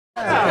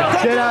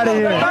Get out of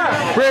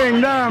here.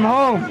 Bring them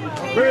home.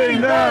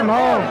 Bring them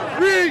home.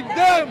 Bring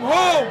them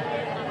home.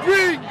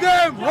 Bring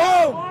them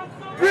home.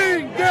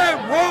 Bring them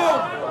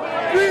home.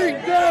 Bring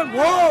them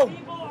home.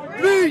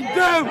 Bring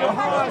them home.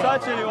 Don't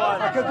touch anyone.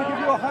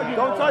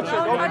 Don't touch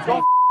it.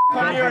 Don't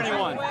come near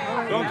anyone.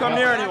 Don't come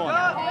near anyone.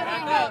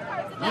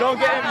 You don't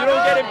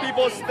get in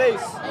people's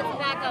space.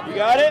 You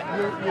got it?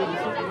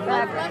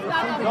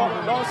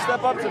 Don't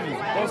step up to me.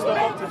 Don't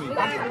step up to me.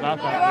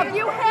 Well, if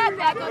you had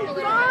back up 30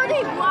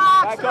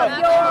 blocks of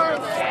your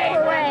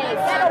parade,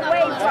 get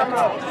away from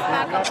us.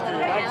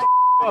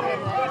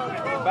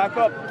 Back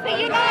up. The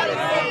United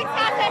States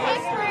has a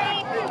history.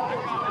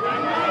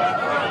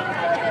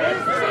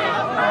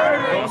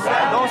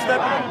 Don't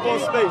step in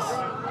people's space.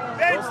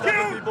 They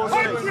killed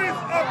hundreds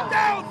of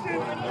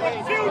thousands of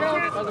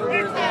children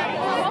in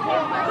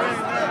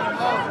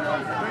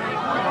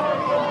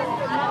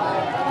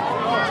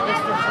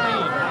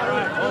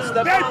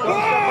They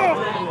bombed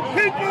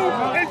people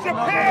in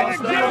Japan and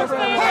killed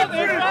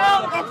hundreds of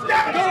thousands.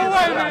 Go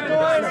away, man.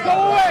 Go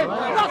away.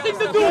 Nothing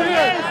to do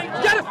here.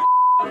 Get it.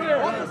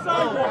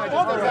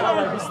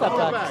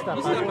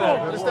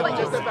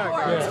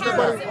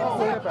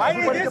 I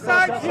need this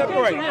side.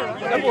 Separate.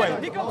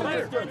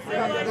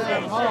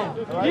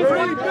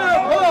 Bring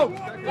them home.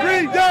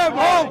 Bring them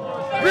home.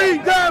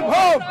 Bring them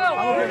home.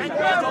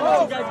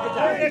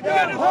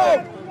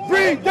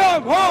 Bring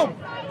them home.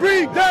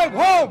 Bring them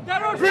home.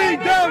 Bring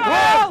them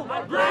home.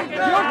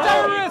 You're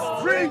terrorists.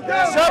 Bring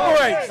them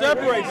home.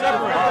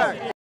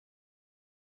 Separate.